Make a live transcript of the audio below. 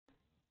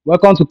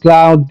Welcome to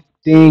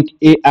CloudThink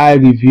AI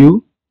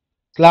review.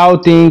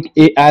 CloudThink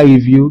AI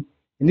review.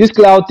 In this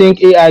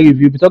CloudThink AI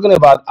review, we're talking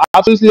about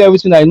absolutely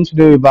everything I need to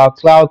know about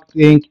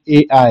CloudThink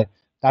AI.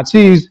 That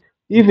is,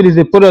 if it is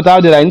a product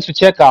out there that I need to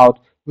check out,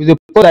 if it's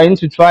a product I need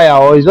to try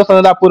out, or it's just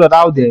another product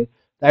out there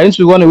that I need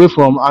to run away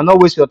from and not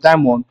waste your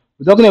time on.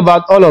 We're talking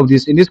about all of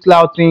this in this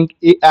CloudThink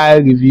AI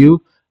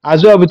review.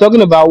 As well, we're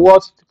talking about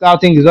what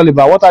CloudThink is all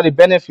about. What are the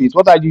benefits?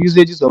 What are the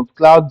usages of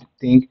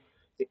CloudThink?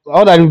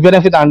 What are the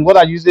benefits and what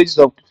are the usages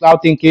of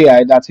CloudThink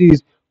AI? That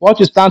is, what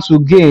you stand to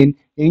gain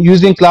in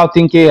using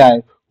CloudThink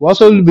AI. We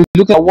also will be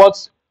looking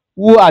at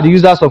who are the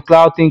users of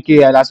CloudThink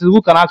AI. That is,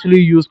 who can actually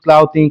use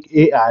CloudThink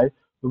AI.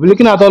 We'll be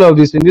looking at all of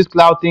this in this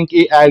CloudThink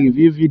AI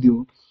review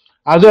video.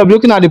 As well, we'll be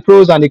looking at the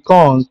pros and the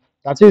cons.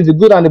 That is the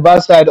good and the bad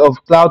side of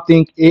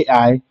CloudThink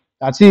AI.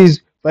 That is,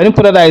 for any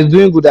product that is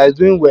doing good, that is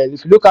doing well,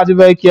 if you look at it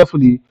very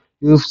carefully,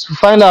 you'll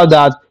find out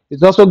that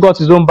it's also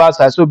got its own bad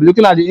side. So we'll be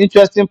looking at the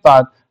interesting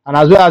part and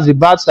as well as the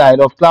bad side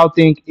of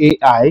CloudThink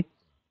AI.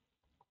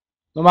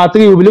 Number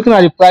three, we'll be looking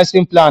at the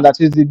pricing plan. That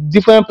is the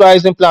different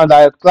pricing plan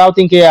that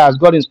CloudThink AI has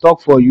got in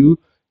stock for you.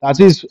 That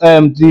is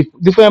the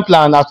different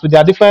plan as to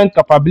their different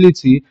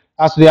capability,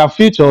 as to their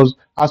features,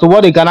 as to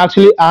what they can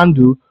actually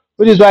handle.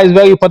 Which is why it's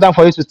very important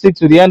for you to stick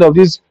to the end of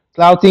this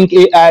CloudThink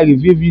AI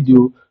review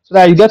video so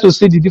that you get to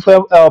see the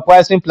different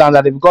pricing plan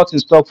that they've got in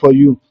stock for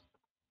you.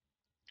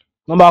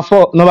 Number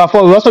four,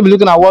 we'll also be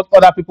looking at what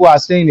other people are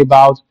saying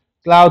about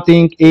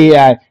CloudThink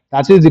AI.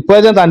 That is the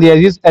present and the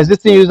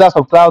existing users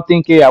of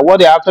CloudThink AI, what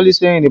they're actually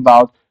saying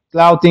about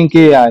CloudThink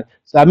AI.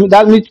 So I mean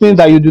that which means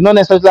that you do not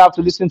necessarily have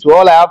to listen to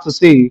all I have to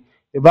say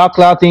about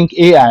CloudThink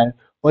AI,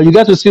 but you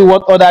get to see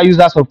what other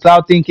users of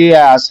CloudThink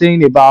AI are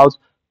saying about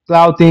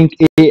CloudThink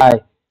AI.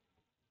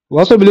 We'll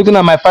also be looking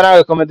at my final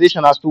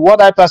recommendation as to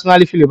what I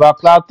personally feel about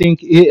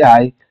CloudThink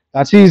AI.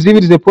 That is, if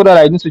it is a product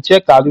I need to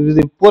check out, if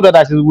it's a product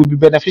that will be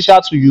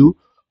beneficial to you,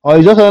 or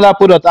it's just another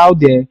product out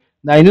there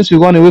that you need to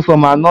run away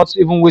from and not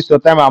even waste your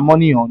time and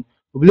money on.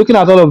 We'll be looking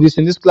at all of this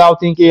in this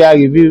CloudThink AI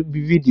review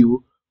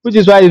video, which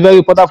is why it's very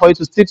important for you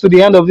to stick to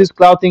the end of this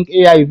CloudThink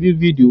AI review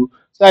video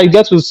so that you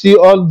get to see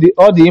all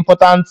the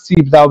important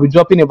tips that I'll be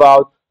dropping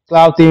about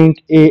CloudThink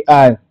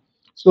AI.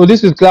 So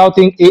this is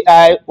CloudThink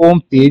AI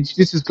homepage.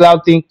 This is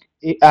CloudThink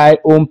AI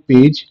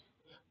homepage.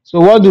 So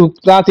what do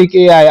CloudThink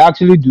AI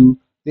actually do?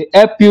 They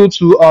help you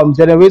to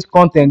generate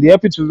content. They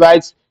help you to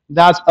write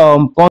that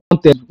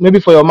content, maybe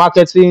for your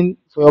marketing,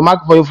 for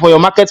your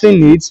marketing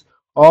needs,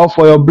 or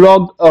for your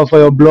blog,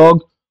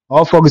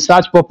 or for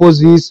research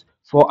purposes.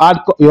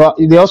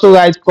 They also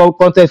write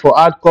content for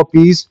ad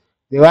copies.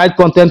 They write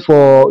content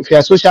for if you're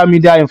a social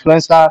media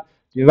influencer.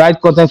 They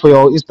write content for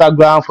your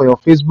Instagram, for your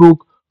Facebook,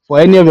 for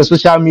any of your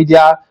social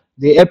media.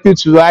 They help you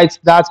to write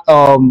that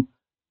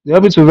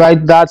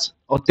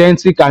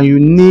authentic and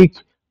unique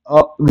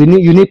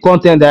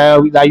content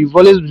that you've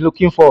always been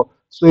looking for.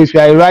 So if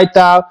you're a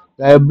writer,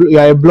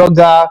 you're a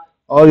blogger,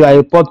 or you're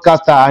a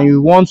podcaster, and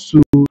you want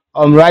to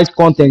write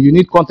content, you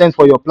need content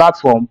for your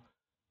platform.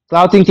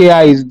 CloudThink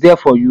AI is there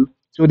for you.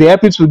 So they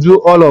help you to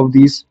do all of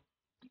this.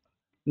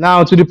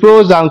 Now, to the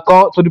pros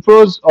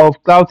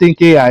of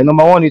CloudThink AI.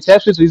 Number one, it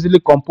helps you to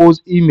easily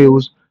compose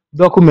emails,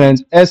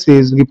 documents,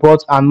 essays,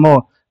 reports, and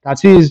more.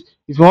 That is,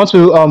 if you want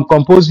to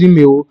compose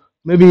email,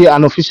 maybe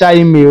an official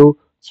email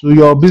to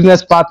your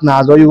business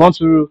partners, or you want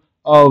to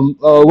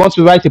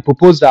write a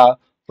proposal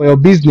for your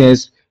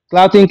business,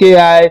 CloudThink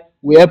AI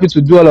will help you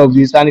to do all of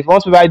this. And if you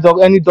want to write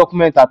any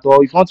document at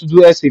all, if you want to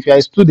do essay, if you're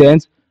a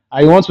student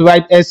and you want to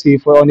write essay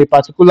for on a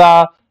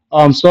particular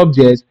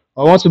subject,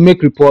 or want to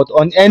make report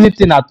on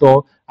anything at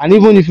all, and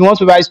even if you want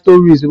to write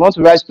stories,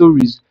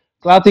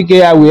 CloudThink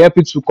AI will help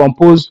you to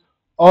compose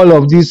all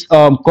of these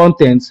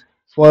content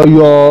for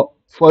the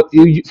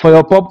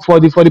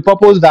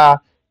purpose that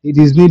it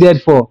is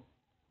needed for.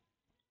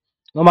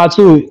 Number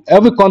two,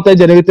 every content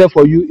generated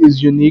for you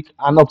is unique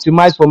and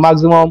optimized for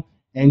maximum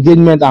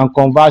engagement and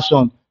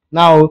conversion.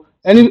 Now,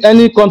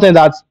 any content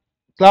that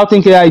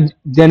CloudThink AI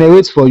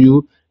generates for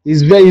you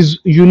is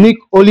unique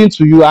only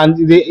to you,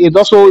 and they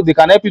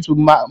can help you to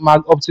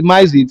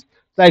optimize it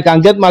so you can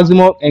get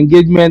maximum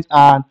engagement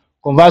and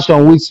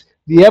conversion with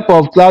the help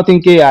of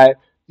CloudThink AI.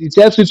 It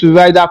helps you to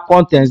write that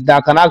content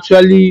that can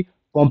actually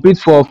compete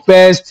for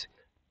first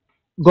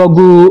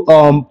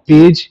Google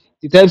page.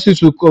 It helps you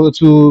to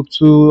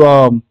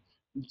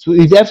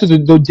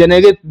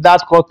generate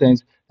that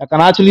content that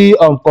can actually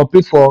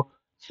compete for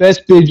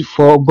first page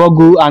for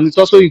Google, and it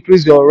also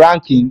increase your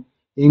ranking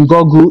in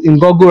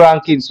Google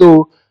ranking.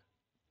 So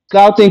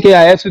CloudThink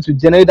AI helps you to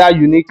generate that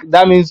unique.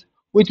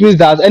 Which means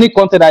that any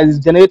content that is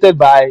generated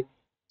by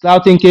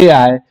CloudThink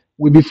AI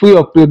will be free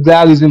of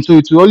plagiarism, so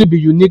it will only be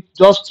unique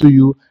just to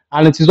you,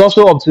 and it is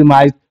also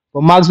optimized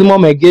for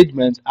maximum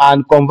engagement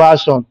and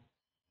conversion.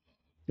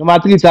 Number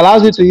three, it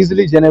allows you to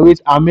easily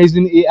generate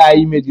amazing AI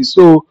images.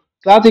 So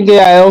CloudThink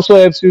AI also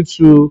helps you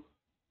to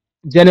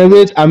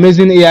generate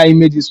amazing AI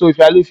images. So if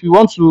you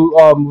want to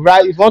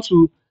if you want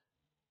to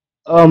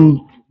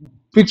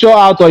picture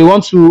out, or you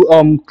want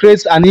to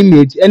create an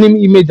image,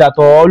 any image at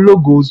all, or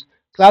logos,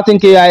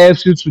 CloudThink AI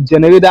helps you to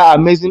generate that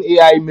amazing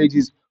AI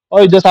images.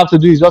 All you just have to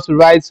do is just to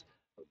write,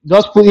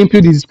 just put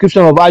input the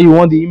description of how you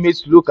want the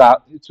image to look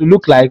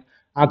like,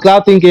 and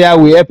CloudThink AI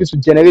will help you to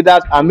generate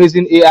that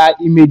amazing AI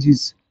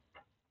images.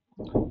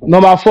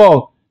 Number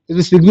four, it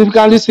will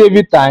significantly save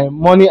you time,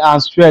 money,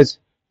 and stress.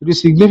 It will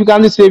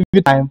significantly save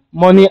you time,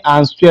 money,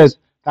 and stress.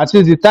 That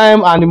is the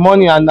time and the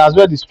money, and as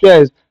well the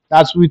stress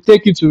that will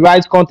take you to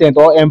write content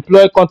or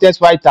employ content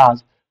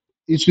writers.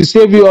 It will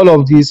save you all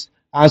of this,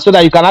 and so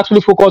that you can actually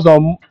focus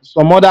on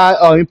some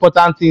other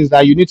important things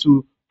that you need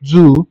to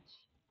do.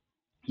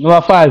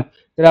 Number five,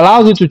 it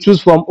allows you to choose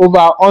from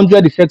over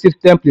 100 effective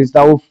templates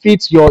that will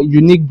fit your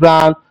unique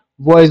brand,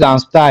 voice, and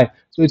style.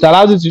 So it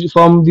allows you to,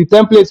 from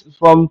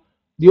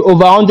the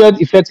over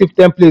 100 effective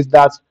templates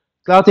that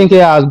CloudThink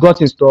AI has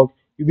got in stock,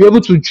 you'll be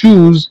able to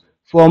choose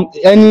from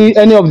any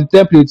of the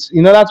templates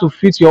in order to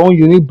fit your own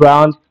unique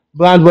brand,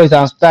 voice,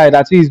 and style.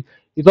 That is,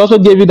 it also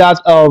gave you that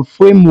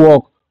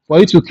framework for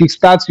you to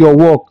kickstart your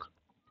work.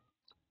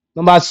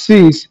 Number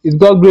six, it's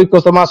got great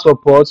customer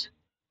support.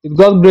 It's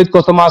got great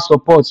customer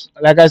support.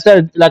 Like I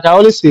said, like I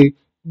always say,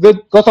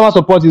 great customer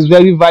support is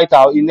very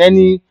vital in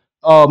any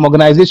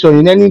organization,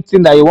 in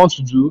anything that you want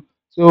to do.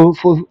 So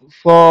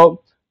for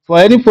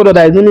any product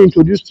that is newly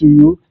introduced to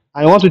you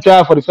and you want to try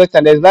it for the first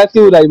time, there's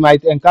likelihood that you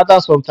might encounter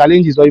some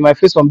challenges or you might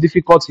face some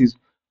difficulties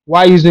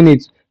while using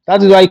it.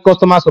 That is why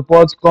customer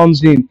support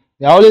comes in.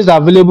 They are always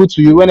available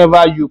to you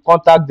whenever you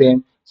contact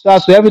them, so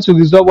as to help you to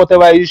resolve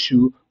whatever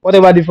issue,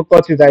 whatever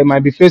difficulties that you might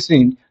be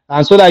facing,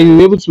 and so that you'll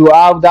be able to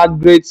have that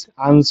great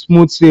and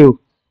smooth sale.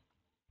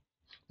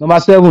 Number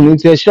seven,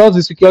 it ensures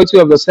the security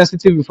of your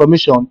sensitive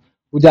information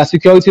with their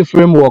security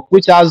framework,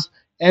 which has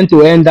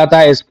end-to-end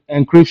data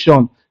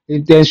encryption.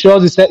 It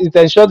ensures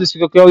the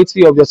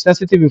security of your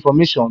sensitive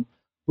information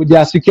with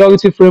their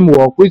security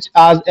framework, which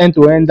has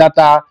end-to-end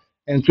data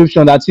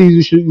encryption. That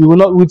is, you will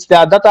not with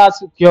their data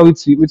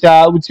security, with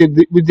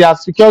their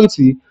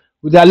security,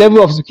 with their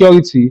level of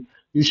security,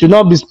 you should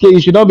not be scared. You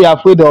should not be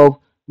afraid of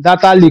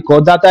data leak or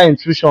data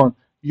intrusion.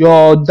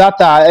 Your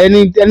data,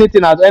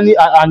 anything at any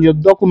and your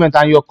document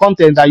and your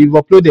content that you've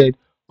uploaded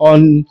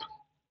on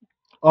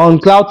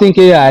CloudThink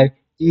AI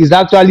is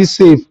actually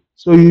safe.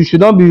 So you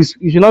should not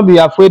be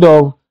afraid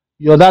of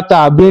your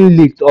data being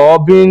leaked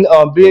or being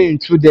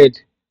intruded.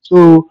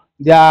 So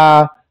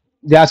their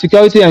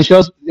security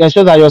ensures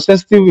that your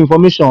sensitive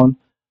information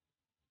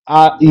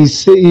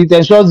it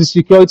ensures the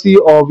security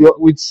of your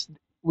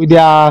with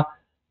their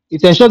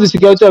it ensures the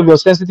security of your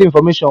sensitive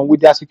information with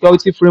their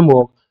security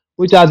framework,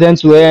 which has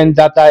end-to-end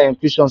data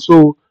encryption.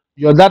 So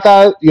your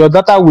data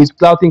with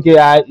CloudThink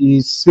AI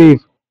is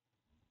safe.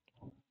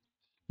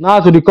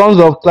 Now to the cons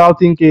of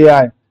CloudThink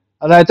AI.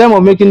 At the time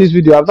of making this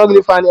video, I've not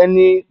really found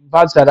any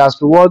bad side as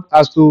to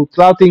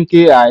CloudThink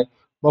AI.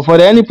 But for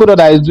any product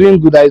that is doing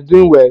good, that is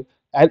doing well,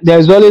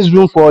 there's always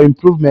room for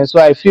improvement. So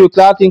I feel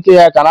CloudThink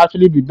AI can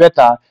actually be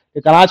better.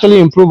 They can actually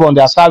improve on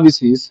their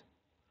services.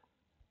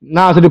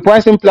 Now to the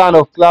pricing plan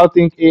of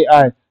CloudThink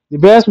AI. The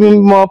best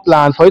minimum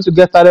plan for you to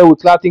get started with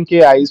CloudThink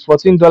AI is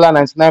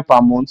 $14.99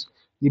 per month.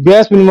 The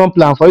best minimum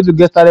plan for you to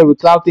get started with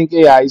CloudThink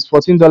AI is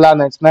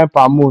 $14.99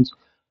 per month.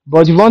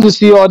 But if you want to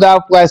see other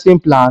pricing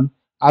plan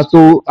as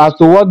to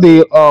what they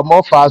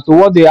offer, as to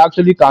what they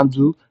actually can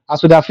do,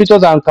 as to their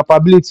features and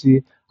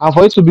capability, and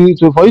for you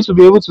to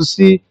be able to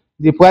see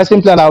the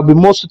pricing plan that will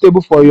be most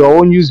suitable for your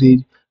own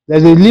usage,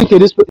 there's a link in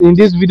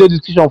this video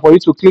description for you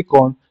to click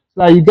on,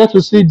 so that you get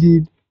to see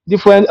the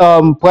different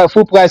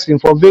full pricing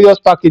for various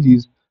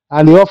packages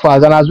and the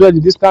offers, and as well the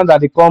discount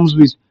that it comes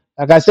with.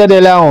 Like I said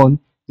earlier on,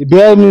 the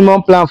bare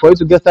minimum plan for you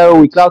to get started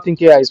with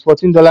CloudThink AI is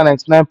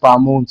 $14.99 per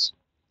month.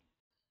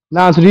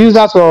 Now, to the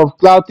users of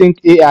CloudThink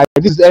AI,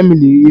 this is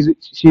Emily.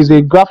 She's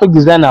a graphic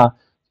designer.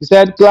 She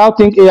said,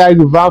 CloudThink AI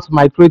revamped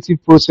my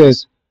creative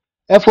process.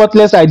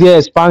 Effortless idea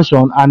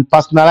expansion and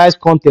personalized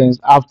contents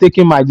have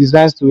taken my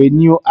designs to a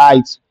new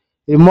height.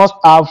 A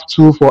must-have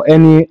tool for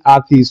any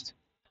artist.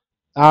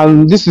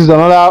 And this is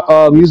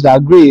another user,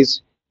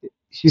 Grace.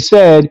 She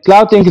said,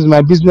 CloudThink is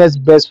my business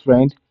best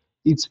friend.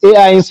 Its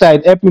AI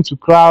insight helped me to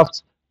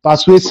craft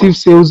persuasive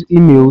sales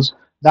emails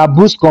that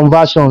boost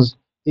conversions,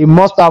 a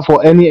must-have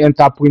for any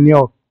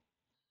entrepreneur.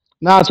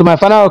 Now, to my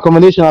final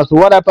recommendation as to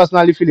what I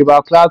personally feel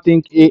about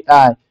CloudThink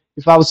AI.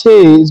 If I would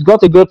say it's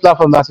got a great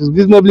platform that is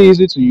reasonably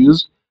easy to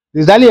use,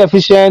 it's highly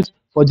efficient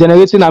for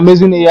generating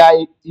amazing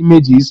AI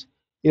images.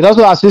 It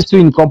also assists you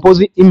in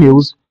composing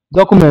emails,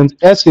 documents,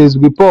 essays,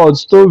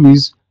 reports,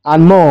 stories,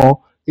 and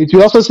more. It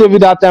will also save you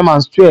that time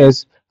and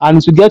stress, and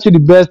it will get you the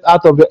best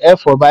out of your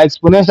effort by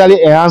exponentially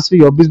enhancing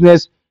your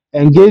business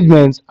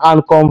engagement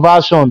and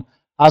conversion.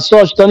 As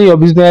such, turning your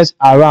business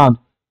around.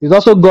 It's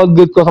also got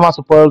great customer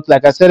support.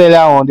 Like I said earlier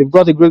on, they've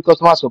got a great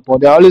customer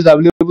support. They're always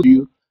available to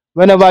you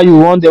whenever you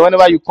want them,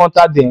 whenever you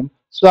contact them,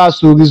 so as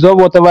to resolve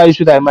whatever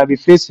issue that you might be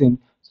facing,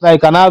 so that you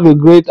can have a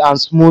great and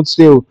smooth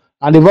sale.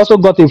 And they've also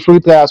got a free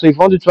trial. So if you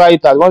want to try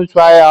it out, you want to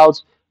try out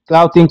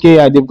CloudThink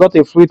AI, they've got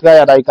a free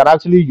trial that you can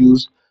actually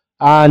use.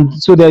 And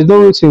so there's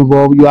no risk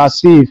involved. You are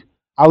safe.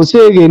 I would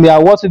say again, they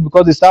are worth it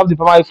because they serve the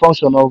primary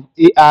function of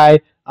AI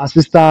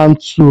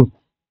assistant tool.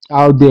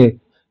 out there.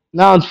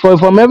 Now,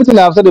 from everything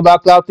I've said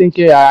about CloudThink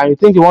AI, and you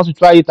think you want to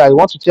try it, or you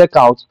want to check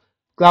out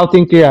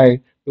CloudThink AI,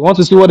 you want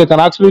to see what they can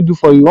actually do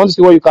for you, you want to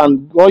see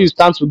what you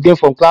stand to gain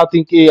from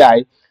CloudThink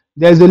AI.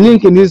 There's a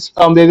link in this,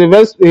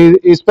 there's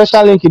a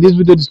special link in this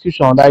video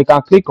description that you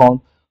can click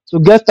on to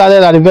get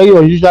started at a very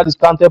unusual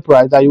discounted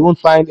price that you won't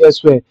find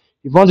elsewhere.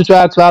 If you want to try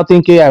out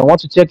CloudThink AI, you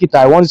want to check it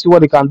out, you want to see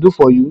what they can do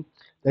for you,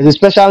 there's a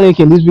special link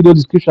in this video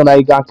description that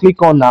you can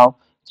click on now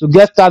to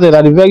get started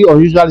at a very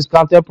unusual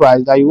discounted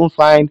price that you won't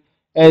find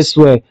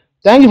elsewhere.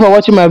 Thank you for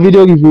watching my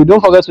video review.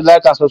 Don't forget to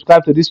like and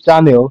subscribe to this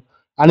channel.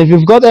 And if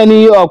you've got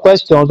any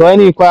questions or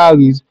any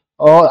inquiries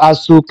or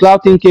as to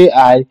CloudThink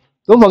AI,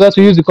 don't forget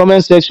to use the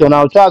comment section.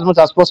 I'll try as much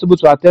as possible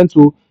to attend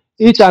to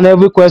each and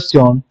every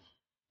question.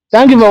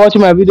 Thank you for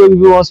watching my video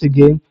review once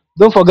again.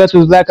 Don't forget to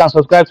like and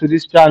subscribe to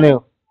this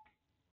channel.